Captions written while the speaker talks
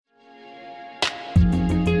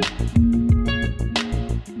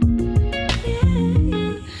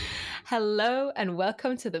Hello and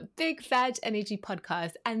welcome to the Big Veg Energy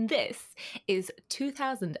Podcast. And this is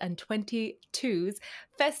 2022's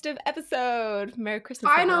festive episode. Merry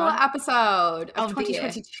Christmas, Final everyone. episode of Of the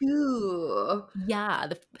year. 2022. Yeah,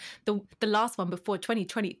 the last one before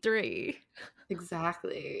 2023.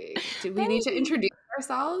 Exactly. Do we need to introduce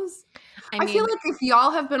ourselves? I I feel mean, like if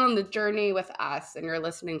y'all have been on the journey with us and you're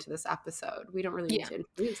listening to this episode, we don't really need yeah. to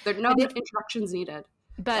introduce. There no But if, introductions needed.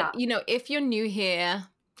 but Yeah. you know, if you're new here,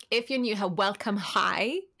 welcome.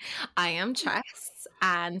 Hi, I am Tress,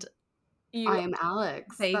 and I you. am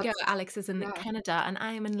Alex. There you go. Alex is in yeah. Canada and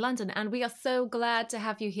I am in London, and we are so glad to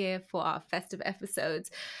have you here for our festive episode.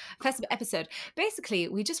 Basically,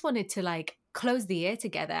 we just wanted to close the year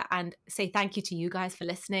together and say thank you to you guys for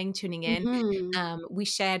listening, tuning in. Mhm. We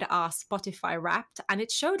shared our Spotify Wrapped and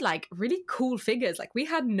it showed really cool figures. Like we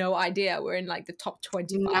had no idea we're in the top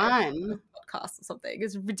 25 None. podcasts or something.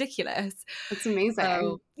 It's ridiculous. That's amazing.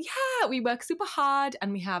 So, yeah, we work super hard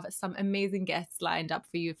and we have some amazing guests lined up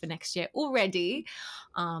for you for next year already.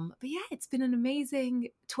 But yeah, it's been an amazing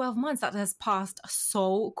 12 months that has passed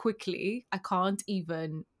so quickly. I can't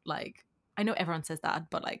even I know everyone says that,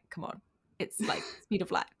 but come on. It's like speed of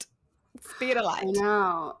light. Speed of light.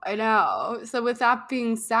 I know. So with that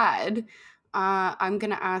being said, I'm going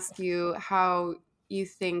to ask you how you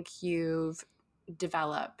think you've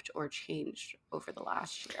developed or changed over the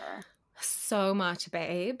last year. So much,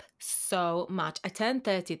 babe. So much. I turned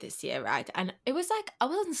 30 this year, right? And it was I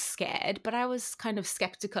wasn't scared, but I was kind of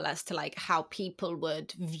skeptical as to how people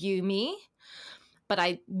would view me. But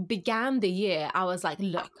I began the year, I was like,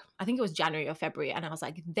 look, I think it was January or February. And I was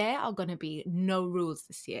like, there are going to be no rules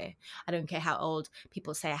this year. I don't care how old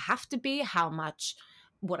people say I have to be, how much,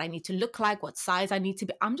 what I need to look like, what size I need to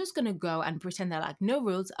be. I'm just going to go and pretend they're no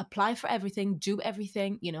rules, apply for everything, do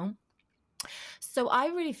everything, So I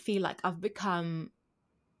really feel like I've become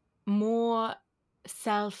more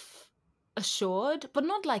self-assured, but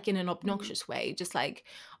not in an obnoxious way, just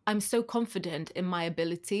I'm so confident in my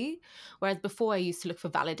ability, whereas before I used to look for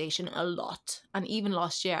validation a lot. And even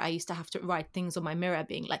last year I used to have to write things on my mirror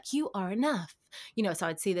being you are enough, so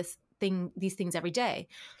I'd see these things every day.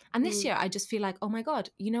 And this year I just feel oh my God,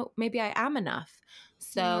 maybe I am enough.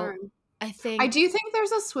 So I do think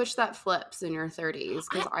there's a switch that flips in your 30s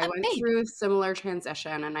because I went through a similar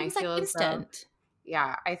transition and I feel as though,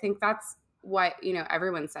 yeah, I think that's what,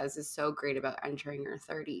 everyone says is so great about entering your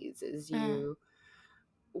 30s is you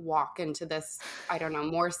walk into this, I don't know,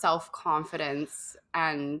 more self-confidence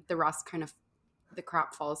and the rest kind of, the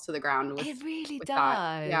crap falls to the ground with, it really with does.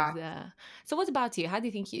 that. Yeah. So what about you? How do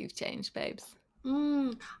you think you've changed, babes?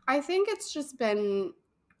 I think it's just been,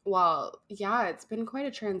 well, yeah, it's been quite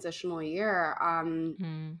a transitional year.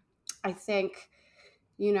 I think,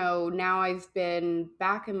 now I've been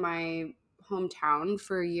back in my hometown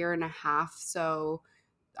for a year and a half. So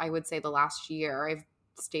I would say the last year I've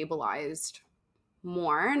stabilized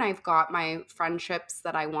more and I've got my friendships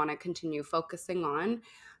that I want to continue focusing on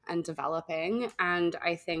and developing. And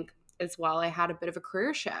I think as well, I had a bit of a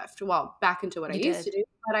career shift, well, back into what I used to do,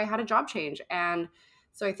 but I had a job change. And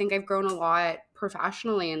so I think I've grown a lot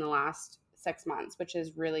professionally in the last 6 months, which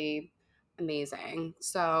is really amazing.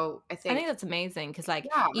 So I think that's amazing because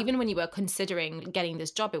even when you were considering getting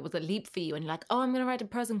this job, it was a leap for you and you're oh, I'm going to write a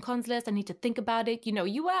pros and cons list. I need to think about it.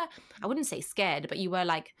 You were, I wouldn't say scared, but you were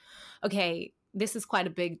okay, this is quite a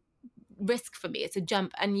big risk for me. It's a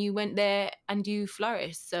jump. And you went there and you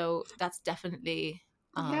flourished. So that's definitely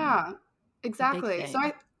yeah, exactly. So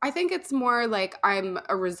I think it's more I'm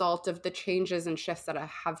a result of the changes and shifts that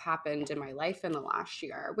have happened in my life in the last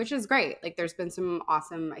year, which is great. There's been some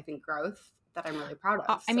awesome, I think, growth that I'm really proud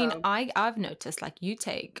of. I mean, I've noticed you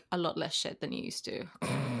take a lot less shit than you used to.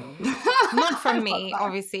 Not from me,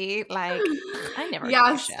 obviously. I never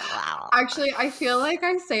yes. shit. Actually, I feel like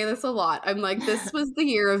I say this a lot. I'm this was the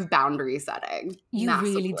year of boundary setting. You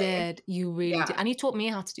massively. Really did. You really did. And you taught me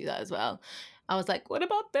how to do that as well. I was what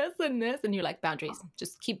about this and this? And you're boundaries.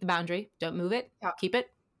 Just keep the boundary. Don't move it. Keep it.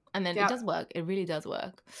 And then it does work. It really does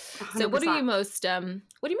work. 100%. So what are you most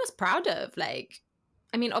proud of? I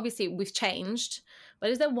mean, obviously we've changed, but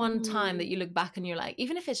is there one time that you look back and you're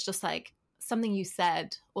even if it's just something you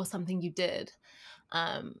said or something you did,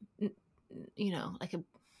 something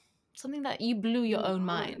that you blew your own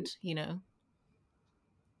mind,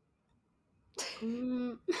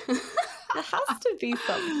 There has to be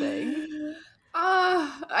something.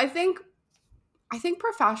 I think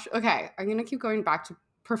professional. Okay, I'm gonna keep going back to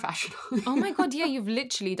professional. Oh my God, yeah, you've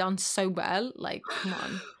literally done so well. Come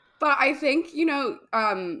on. But I think,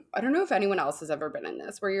 I don't know if anyone else has ever been in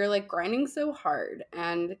this, where you're grinding so hard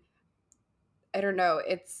and I don't know,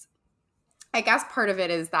 I guess part of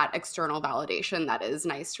it is that external validation that is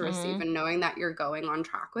nice to receive Mm, and knowing that you're going on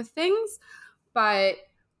track with things. But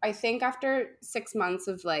I think after 6 months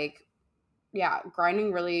of like, yeah,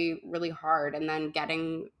 grinding really, really hard and then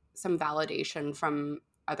getting some validation from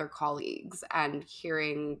other colleagues and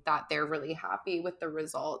hearing that they're really happy with the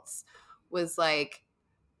results was like,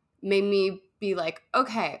 made me be like,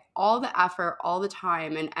 okay, all the effort, all the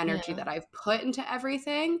time and energy yeah. that I've put into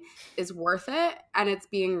everything is worth it and it's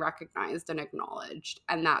being recognized and acknowledged.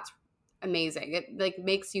 And that's amazing. It like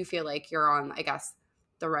makes you feel like you're on, I guess,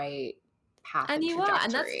 the right path And and you are,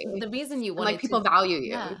 and that's trajectory. the reason you And like wanted to. people value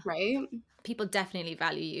Yeah, you, right? people definitely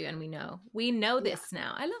value you, and we know Yeah. this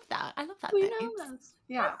now. I love that. I love that, We know babes. this.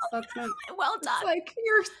 Yes, that's nice. Well It's done. like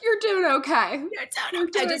you're doing okay. You're done. You're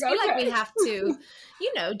I doing just feel like we okay. have to,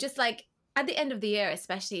 just like at the end of the year,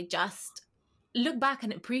 especially, just look back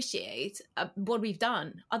and appreciate what we've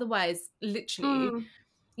done. Otherwise, literally,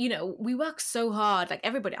 Mm, we work so hard. Like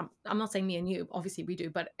everybody, I'm not saying me and you, obviously we do,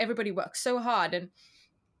 but everybody works so hard, and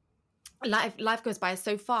life goes by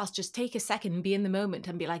so fast. Just take a second and be in the moment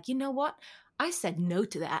and be like, you know what? I said no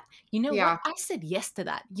to that. You know what? yeah. I said yes to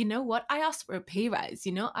that. You know what? I asked for a pay rise.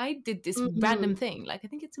 I did this random Mhm. thing. Like, I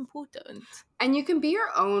think it's important. And you can be your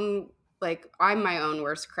own, like, I'm my own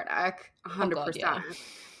worst critic, Oh God, 100%. yeah.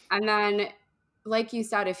 And then, like you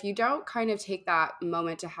said, if you don't kind of take that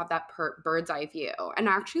moment to have that bird's eye view and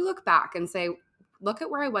actually look back and say, look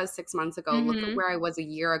at where I was 6 months ago, look at Mm-hmm. where I was a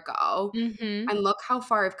year ago, Mm-hmm. and look how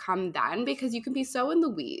far I've come then, because you can be so in the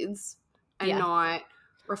weeds and Yeah. not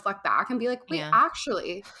reflect back and be like, wait, Yeah.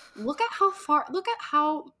 actually, look at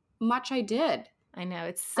how much I did I know.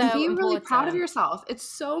 It's and so be really proud of important. yourself. It's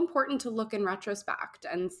so important to look in retrospect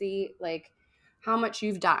and see like how much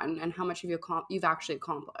you've done and how much you've actually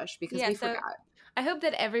accomplished because Yeah. we So forget. I hope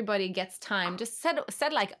that everybody gets time. Just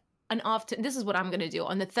set like an after. This is what I'm going to do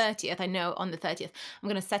on the 30th. I know on the 30th, I'm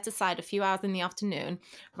going to set aside a few hours in the afternoon,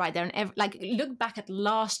 right there, and like look back at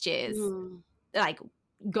last year's Mm. like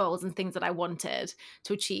goals and things that I wanted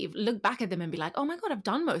to achieve. Look back at them and be like, oh my God, I've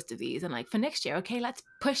done most of these. And like for next year, okay, let's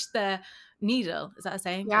push the needle. Is that a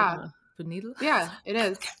saying? I don't Yeah. know. The needle. Yeah, it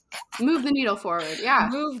is. Move the needle forward. Yeah.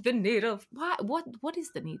 Move the needle. What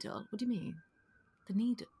is the needle? What do you mean? The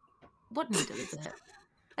needle. What needle is it?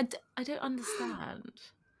 I don't understand.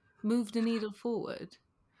 Move the needle forward.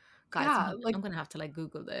 Guys, Yeah, like I'm gonna have to like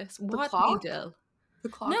Google this. the What clock, needle? the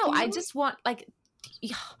clock No, I needle. just want like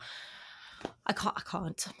yeah, I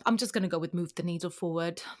can't. I'm just gonna go with move the needle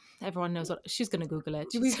forward. Everyone knows what she's gonna Google it.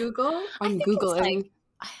 Do we Google? I I'm think it's like Googling.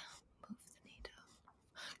 move the needle.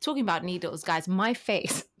 Talking about needles, guys, my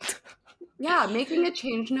face. Yeah, making a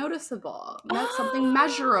change noticeable. Something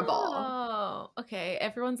measurable. Oh, okay.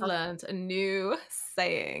 Everyone's That's learned a new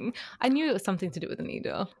saying. I knew it was something to do with a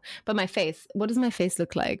needle, but my face. What does my face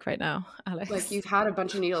look like right now, like Alex? you've had a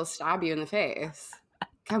bunch of needles stab you in the face.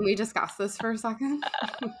 Can we discuss this for a second?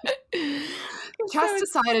 Jess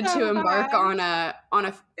It's decided to so embark bad. on a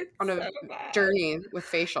It's on a so bad. journey with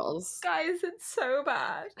facials. Guys, it's so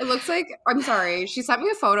bad. It looks like I'm sorry. She sent me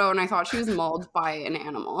a photo and I thought she was mauled by an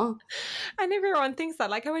animal. And everyone thinks that.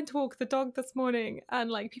 Like, I went to walk the dog this morning and,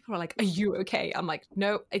 like, people are like, are you okay? I'm like,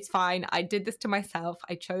 no, it's fine. I did this to myself.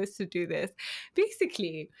 I chose to do this.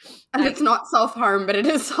 Basically, And it's not self-harm, but it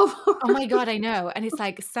is oh my self-harm. God, I know. And it's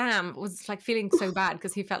like Sam was like feeling so bad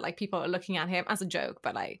because he felt like people were looking at him as a joke.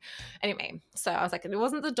 But like, anyway, so I was like, it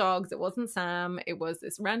wasn't the dogs, it wasn't Sam, it was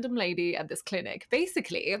this random lady at this clinic.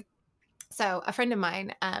 Basically, so a friend of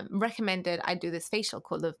mine recommended I do this facial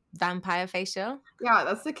called the vampire facial. Yeah,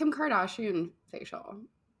 that's the Kim Kardashian facial.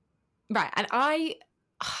 Right. And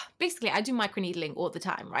basically I do microneedling all the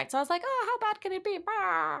time, right? So I was like, oh, how bad can it be?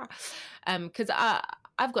 Because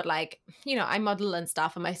I've got like, I model and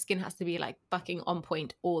stuff, and my skin has to be like fucking on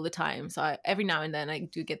point all the time. So every now and then I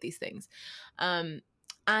do get these things. And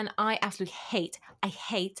I absolutely I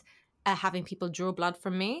hate having people draw blood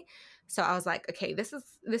from me. So I was like, okay, this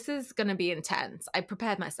is gonna be intense. I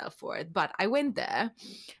prepared myself for it, but I went there,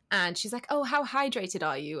 and she's like, oh, how hydrated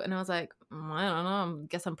are you? And I was like, I don't know. I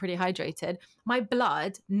guess I'm pretty hydrated. My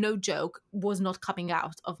blood, no joke, was not coming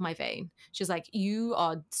out of my vein. She's like, you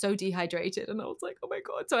are so dehydrated. And I was like, oh my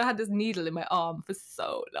God. So I had this needle in my arm for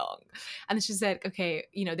so long. And then she said, okay,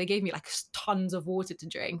 they gave me like tons of water to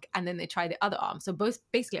drink. And then they tried the other arm. So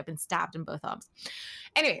basically I've been stabbed in both arms.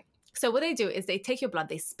 Anyway, so what they do is they take your blood,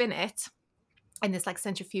 they spin it in this like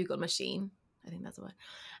centrifugal machine. I think that's the word.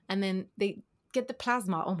 And then they get the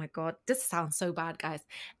plasma. Oh my God, this sounds so bad, guys.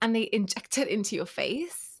 And they inject it into your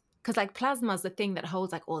face. Because like plasma is the thing that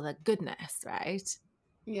holds like all the goodness, right?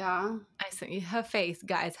 Yeah. I sent you her face,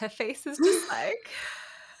 guys. Her face is just like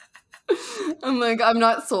I'm like, I'm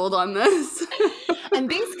not sold on this. And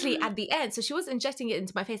basically at the end, so she was injecting it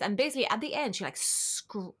into my face, and basically at the end, she like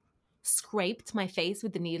scraped my face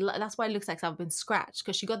with the needle. And that's why it looks like I've been scratched,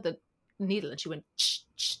 because she got the needle and she went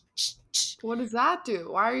What does that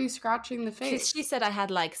do? Why are you scratching the because face? she said I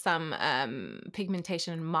had like some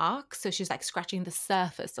pigmentation and marks, so she's like scratching the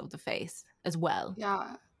surface of the face as well.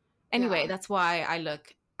 Yeah. Anyway, Yeah. that's why I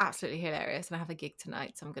look absolutely hilarious, and I have a gig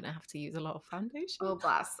tonight, so I'm gonna have to use a lot of foundation. Oh,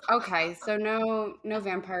 bless. Okay, so no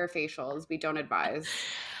vampire facials. We don't advise.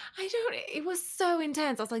 I don't. It was so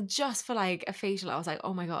intense. I was like, just for like a facial, I was like,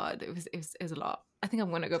 oh my god, it was a lot. I think I'm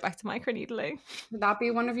gonna go back to microneedling. Would that be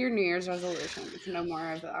one of your New Year's resolutions? No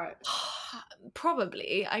more of that.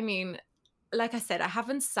 Probably. I mean, like I said, I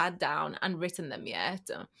haven't sat down and written them yet,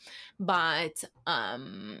 but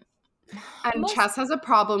And most Chess has a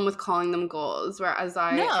problem with calling them goals, whereas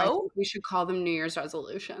I no, think we should call them New Year's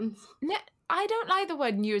resolutions. no. I don't like the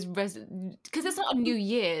word New Year's because it's not a New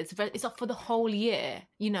Year's. It's not for the whole year.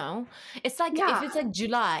 It's like if Yeah. it's like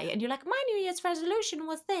July and you're like, my New Year's resolution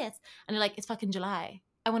was this, and you're like, it's fucking July.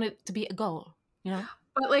 I want it to be a goal.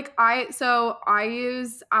 But like I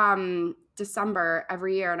use December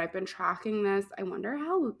every year, and I've been tracking this. I wonder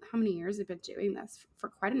how many years I've been doing this for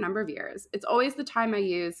quite a number of years. It's always the time I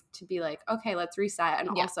use to be like, okay, let's reset, and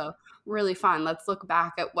Yeah. also really fun. Let's look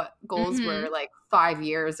back at what goals were Mhm. like 5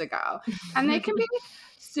 years ago, and they can be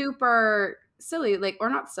super silly, like, or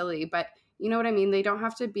not silly, but you know what I mean. They don't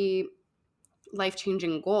have to be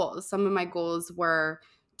life-changing goals. Some of my goals were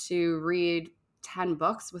to read 10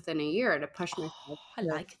 books within a year to push myself Oh, I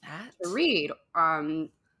like that. to read, and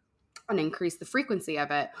increase the frequency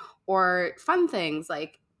of it, or fun things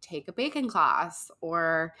like take a baking class,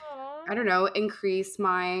 or I don't know, increase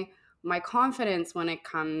my confidence when it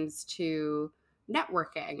comes to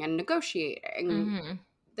networking and negotiating. Mhm.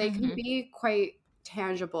 They can Mhm. be quite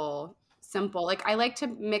tangible, simple. Like I like to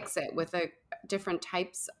mix it with a different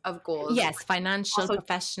types of goals. Yes, financial, Also,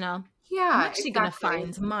 professional. I'm yeah, actually gonna exactly.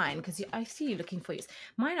 find mine because I see you looking for yours.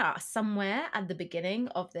 Mine are somewhere at the beginning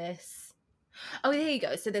of this. Oh, there you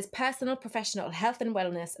go. So there's personal, professional, health and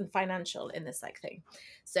wellness, and financial in this like thing.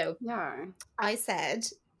 So Yeah. I said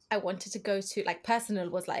I wanted to go to like personal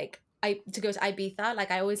was like to go to Ibiza.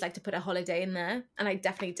 Like I always like to put a holiday in there, and I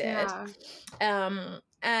definitely did. Yeah.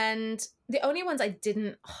 And the only ones I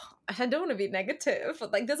didn't, I don't want to be negative,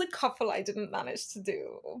 but like there's a couple I didn't manage to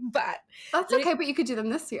do. But That's let me, okay, but you could do them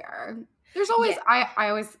this year. There's always yeah, I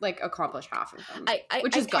always like accomplish half of them,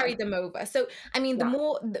 which I is good. carried them over. So I mean, Yeah.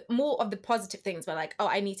 the more of the positive things were like, oh,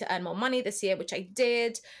 I need to earn more money this year, which I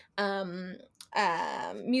did. Um,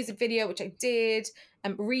 Music video, which I did.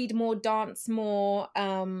 Read more, dance more,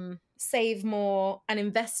 save more, and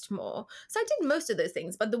invest more. So I did most of those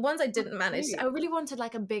things, but the ones I That's didn't manage, great. I really wanted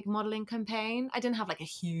like a big modeling campaign. I didn't have like a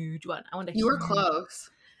huge one. I wanted a You were huge. close.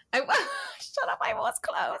 I shut up. I was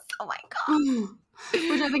close. Oh my god.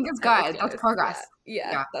 Which I think is I was good. That's close. Yeah, progress.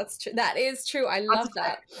 yeah, Yeah. that's true. That is true. I That's a love tick.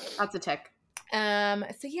 that. That's a tick.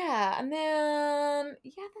 So yeah, and then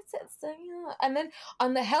yeah, that's it. So yeah, and then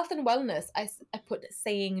on the health and wellness, I put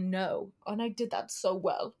saying no, and I did that so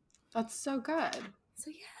well. That's so good. So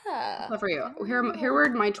yeah, Love for you. I don't Here know. were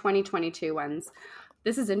my 2022 ones.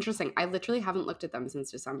 This is interesting. I literally haven't looked at them since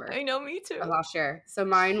December I know, me of too. last year. So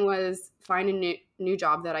mine was find a new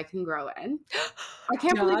job that I can grow in. I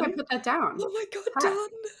can't believe I Done. put that down. Oh my god, Heck.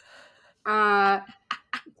 done.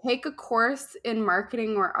 Take a course in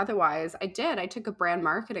marketing or otherwise. I did. I took a brand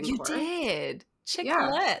marketing You course. did. Yeah.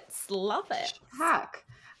 Chicklets, love it. Heck.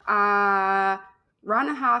 Run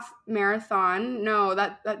a half marathon. No,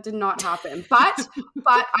 that did not happen. But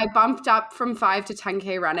I bumped up from 5 to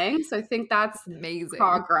 10K running. So I think that's That's amazing.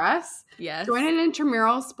 progress. Join Yes. an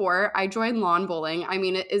intramural sport. I joined lawn bowling. I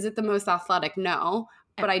mean, is it the most athletic? No.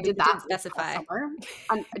 But I But did you that didn't this past specify. summer.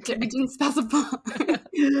 And we Okay. didn't specify.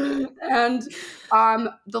 And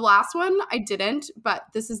the last one I didn't, but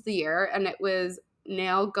this is the year, and it was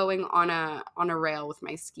nail going on a rail with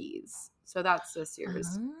my skis. So that's this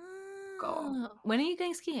year's goal. When are you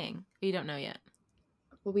going skiing? You don't know yet.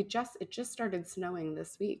 Well, it just started snowing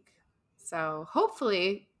this week. So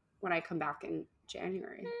hopefully when I come back in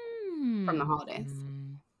January from the holidays.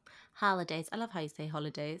 Holidays. I love how you say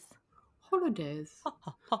holidays. Holidays.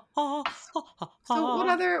 Oh So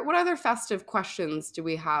what other festive questions do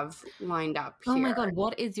we have lined up my here? god,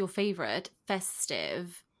 what is your favorite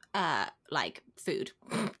festive like food?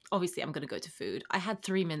 Obviously I'm gonna go to food. I had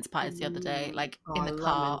 3 mince pies the other day, like Oh, in I the love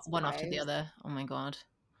car, mince one after the pies. other. Oh my god.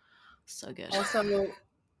 So good. Also,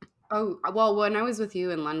 oh, well, when I was with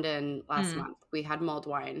you in London last Mm. month, we had mulled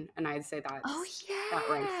wine, and I'd say Oh that ranks yeah,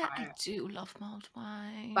 I high. do love mulled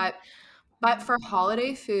wine. But But for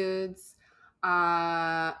holiday foods,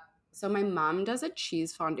 uh, so my mom does a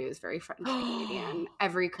cheese fondue, is very French Canadian,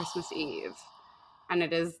 every Christmas Eve. And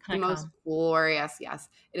it is Can the I most come? glorious, yes,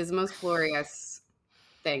 it is the most glorious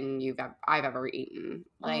thing I've ever eaten.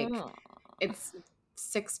 Like, Oh. it's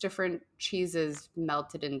 6 different cheeses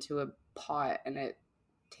melted into a pot, and it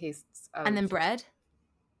tastes And then of bread.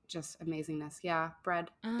 just amazingness. Yeah, bread,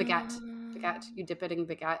 baguette. Um, You dip it in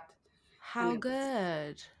baguette, and how it's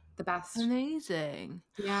good. the best. Amazing.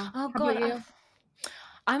 Yeah. Oh How about God, you?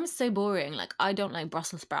 I'm so boring. Like I don't like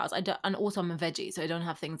Brussels sprouts. I don't, and also I'm a veggie, so I don't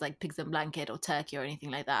have things like pigs in blanket or turkey or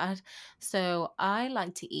anything like that. So I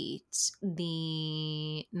like to eat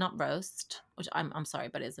the nut roast, which I'm sorry,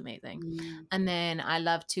 but it's amazing. Mm. And then I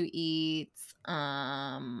love to eat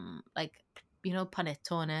like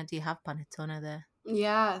panettone. Do you have panettone there?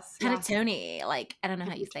 Yes, yes. Panettone. Like I don't know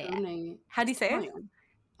how you say it. Panettone. How do It's you say it? Italian.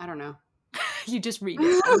 I don't know. You just read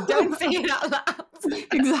it and don't say it out loud.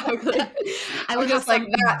 Exactly. I I'm will have just like,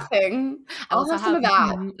 some. that thing. I I'll also have some have. of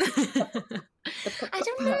that. I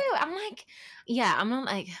don't know. I'm like, yeah, I'm not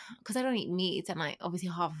like, because I don't eat meat, and like, obviously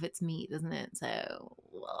half of it's meat, isn't it? So,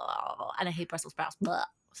 and I hate Brussels sprouts. Blah.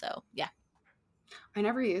 So, yeah. I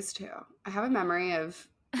never used to. I have a memory of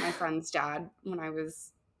my friend's dad when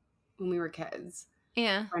we were kids,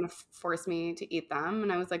 Yeah. trying to force me to eat them,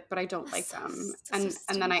 and I was like, but I don't like them. That's so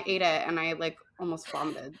And then I stupid. ate it, and I like almost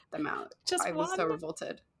vomited them out. Just I was so one.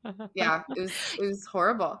 revolted. Do Yeah, it was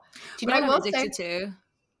horrible. you But know I what I'm will addicted say, to?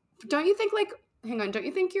 don't you think, like, hang on, don't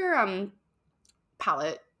you think your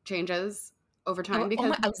palate changes over time?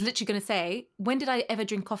 Because I was literally going to say, when did I ever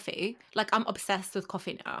drink coffee? Like, I'm obsessed with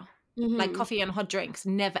coffee now. Like, mhm. coffee and hot drinks,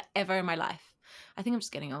 never, ever in my life. I think I'm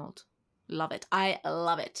just getting old. Love it. I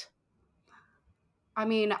love it. I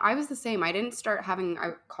mean, I was the same. I didn't start having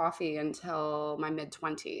coffee until my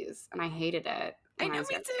mid-20s, and I hated it I when I know, was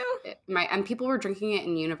me young. too. And people were drinking it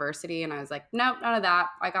in university, and I was like, nope, none of that.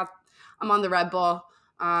 I'm on the Red Bull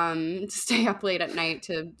to stay up late at night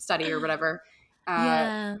to study or whatever.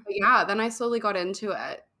 Yeah. But yeah, then I slowly got into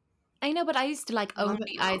it. I know, but I used to like I love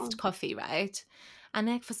only it now. iced coffee, right? And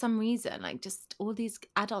like for some reason, like just all these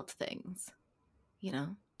adult things,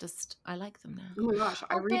 just I like them now. Oh my gosh,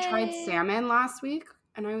 I Oh, retried babe. salmon last week,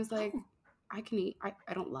 and I was like, Oh. I can eat. I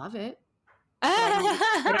don't love it, but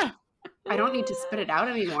I don't need to spit it out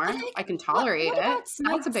And anymore. like, I can what tolerate what it. about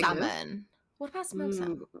That's a smoked big move. salmon? What about smoked Mm,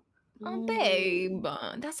 salmon? Oh, babe,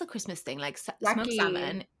 mm, that's a Christmas thing. Like smoked yucky.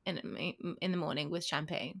 salmon in the morning with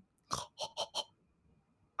champagne.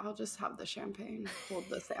 I'll just have the champagne, hold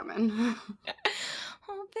the salmon.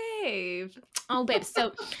 Oh, babe. Oh, babe.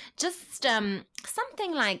 So, just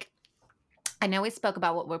something like I know we spoke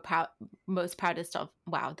about what we're most proudest of.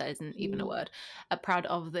 Wow, that isn't even a Mm. word. Proud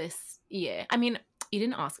of this year. I mean, you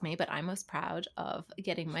didn't ask me, but I'm most proud of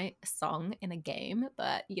getting my song in a game.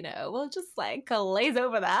 But we'll just like glaze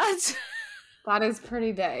over that. That is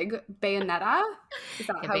pretty big. Bayonetta? Is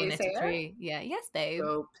that Yeah, how we say Bayonetta it? 3. Yeah, yes, babe.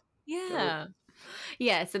 Dope. Dope. Yeah,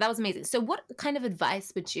 yeah. So that was amazing. So, what kind of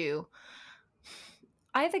advice would you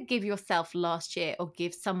either give yourself last year or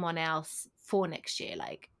give someone else for next year?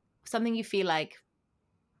 Like something you feel like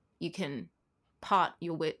you can part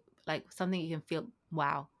your wit, like something you can feel,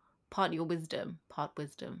 wow, part your wisdom, part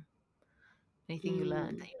wisdom. Anything you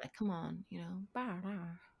learned Mm. that you're like, come on, bah,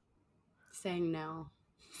 bah. Saying no.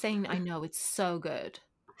 Saying, I know it's so good.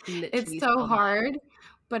 It's Literally so so good. hard,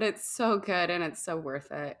 but it's so good and it's so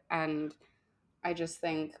worth it. And I just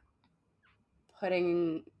think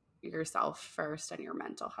putting yourself first and your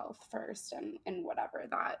mental health first and whatever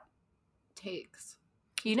that takes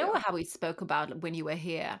to You know do. how we spoke about when you were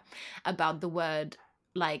here about the word,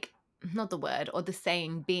 like, not the word or the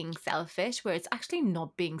saying being selfish, where it's actually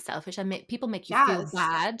not being selfish. I mean, people make you feel Yes.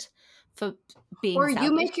 bad for being Or you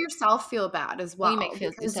selfish, make yourself feel bad as or you make well,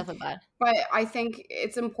 because yourself feel bad. but I think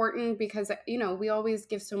it's important because we always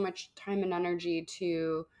give so much time and energy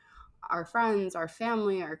to our friends, our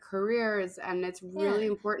family, our careers, and it's Yeah. really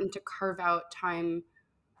important to carve out time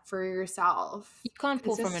for yourself You can't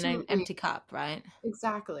pour from an consistently. empty cup, right?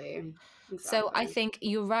 Exactly. So I Exactly. think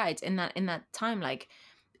you're right in that time, like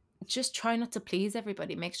just try not to please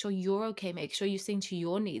everybody. Make sure you're okay. Make sure you're seeing to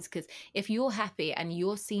your needs. Because if you're happy and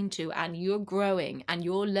you're seen to and you're growing and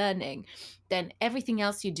you're learning, then everything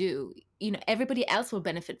else you do, everybody else will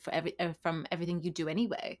benefit from everything you do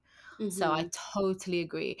anyway. So I Mhm. totally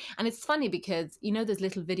agree. And it's funny because those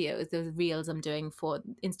little videos, those reels I'm doing for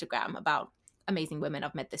Instagram about amazing women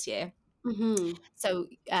I've met this year. Mhm. So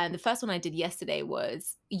the first one I did yesterday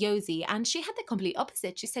was Yosi, and she had the complete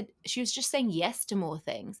opposite. She said she was just saying yes to more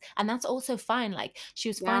things, and that's also fine. Like she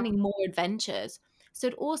was Yeah. finding more adventures. So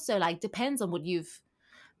it also like depends on what you've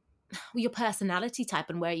your personality type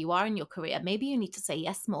and where you are in your career, maybe you need to say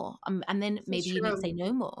yes more, and then This is maybe you need to true. say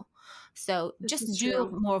no more. So This just is do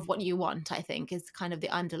true. more of what you want, I think, is kind of the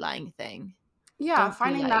underlying thing. Yeah, Don't feel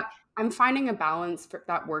finding like that I'm finding a balance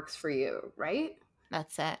that works for you, right?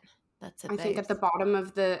 that's it. That's it, I think babes. at the bottom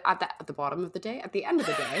of the day, at the end of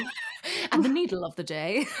the day, At the needle of the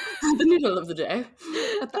day. the needle of the day,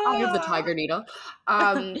 at the eye of the tiger needle.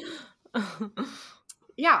 Um,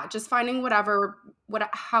 yeah, just finding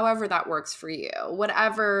however that works for you,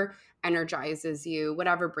 whatever energizes you,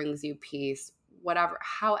 whatever brings you peace,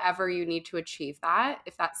 however you need to achieve that.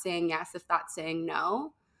 If that's saying yes, if that's saying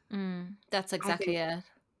no, That's I exactly think it.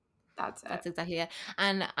 that's it. That's exactly it.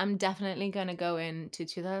 And I'm definitely going to go into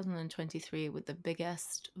 2023 with the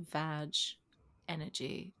biggest vag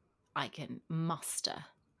energy I can muster.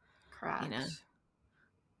 You know, Correct.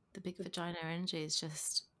 the big vagina energy is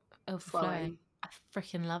just overflowing. Flowing. I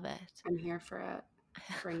freaking love it. I'm here for it.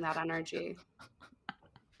 Bring that energy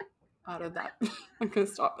out of that. I'm gonna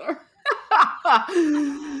stop there.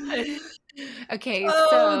 Okay, Oh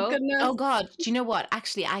so, goodness. oh God, do you know what?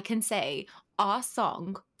 Actually, I can say our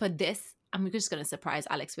song for this, I'm just going to surprise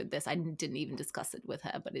Alex with this. I didn't even discuss it with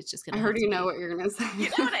her, but it's just going I to have to already know be. what you're gonna You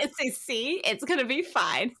say. know what I say? See, it's going to be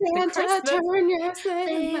fine. The Santa, Christmas turn your sleigh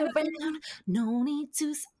fair around. around, no need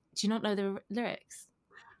to. Do you not know the lyrics?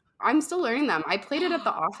 I'm still learning them. I played it at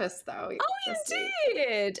the office though Oh, this week. you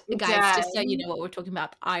did! Guys, Yeah. just so you know what we're talking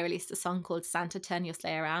about, I released a song called Santa Turn Your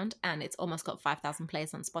Sleigh Around, and it's almost got 5,000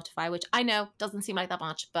 plays on Spotify, which I know doesn't seem like that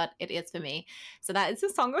much, but it is for me. So that is the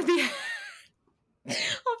song of the of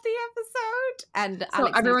the episode. And So Alex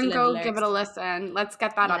needs to everyone learn the go give lyrics. it a listen. Let's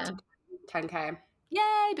get that up Yeah. to 10K.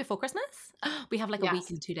 Yay, before Christmas? We have like a week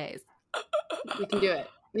Yes. and 2 days. We can do it.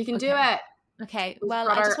 We can do Okay. it. Okay. We've Well,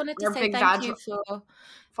 got I just wanted to our say big thank vag you for I want to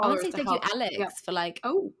followers say to thank you, help. Yeah. Alex, for like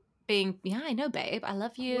Oh, being, yeah, I know, babe. I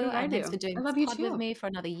love what you. did I And thanks for do? doing I this love you pod with too. me for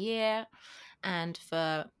another year and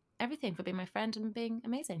for everything, for being my friend and being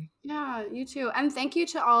amazing. Yeah, you too. And thank you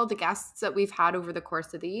to all the guests that we've had over the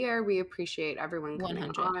course of the year. We appreciate everyone coming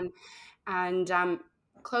 100. on. And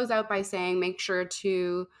close out by saying make sure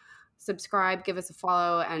to subscribe, give us a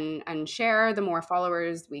follow, and share. The more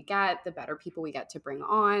followers we get, the better people we get to bring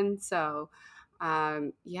on. So,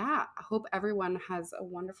 yeah, I hope everyone has a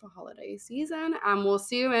wonderful holiday season. And we'll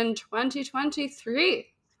see you in 2023.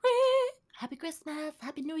 Happy Christmas.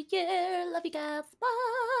 Happy New Year. Love you guys.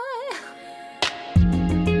 Bye.